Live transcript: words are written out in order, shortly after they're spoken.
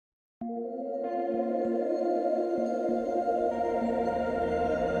दोस्तों,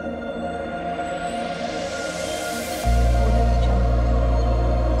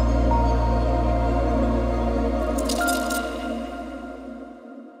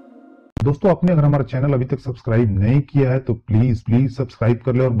 आपने अगर हमारा चैनल अभी तक सब्सक्राइब नहीं किया है तो प्लीज सब्सक्राइब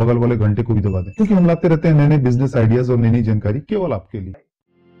कर ले और बगल वाले घंटे को भी दबा दें, क्योंकि हम लाते रहते हैं नए नए बिजनेस आइडियाज और नई नई जानकारी केवल आपके लिए।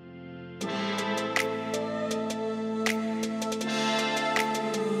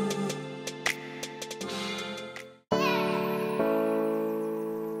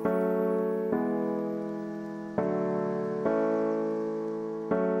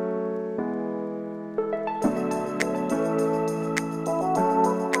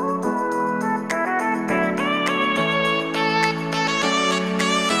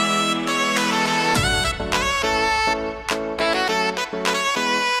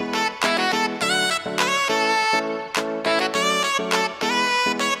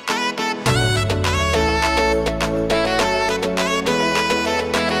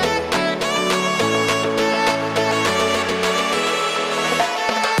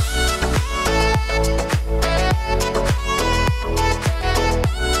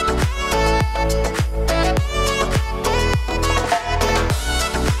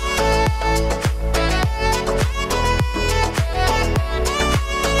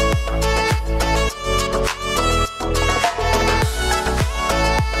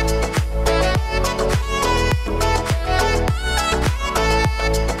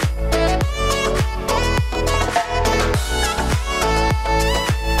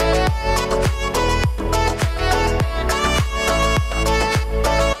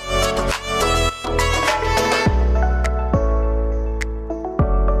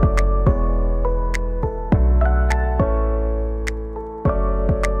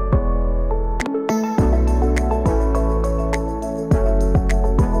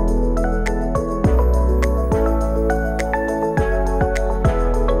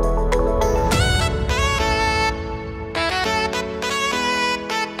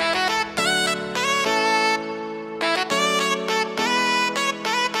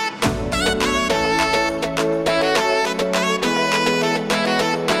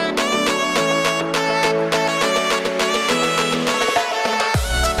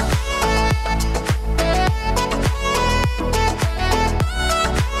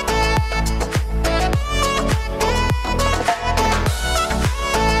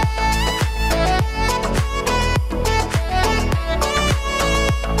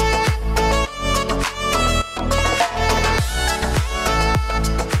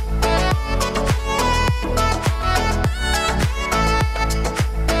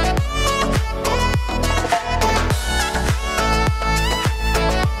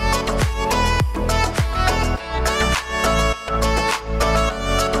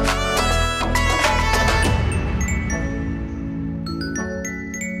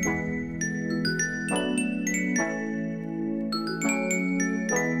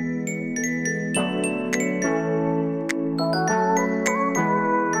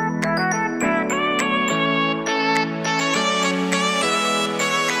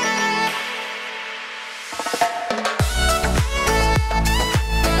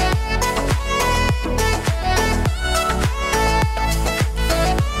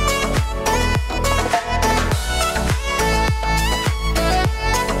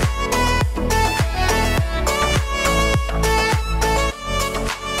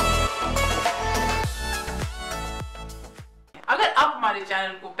 हमारे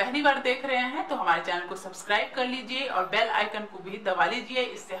चैनल को पहली बार देख रहे हैं तो हमारे चैनल को सब्सक्राइब कर लीजिए और बेल आइकन को भी दबा लीजिए।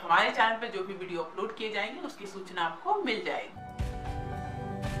 इससे हमारे चैनल पर जो भी वीडियो अपलोड किए जाएंगे उसकी सूचना आपको मिल जाएगी।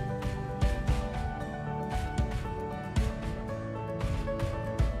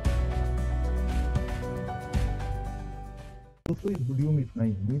 दोस्तों, इस वीडियो में इतना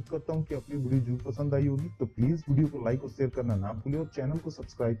ही। उम्मीद करता हूँ कि आपको वीडियो जरूर पसंद आई होगी। तो प्लीज वीडियो को लाइक और शेयर करना ना भूलें और चैनल को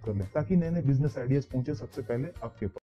सब्सक्राइब कर लें ताकि नए नए बिजनेस आइडियाज पहुंचे सबसे पहले आपके पास।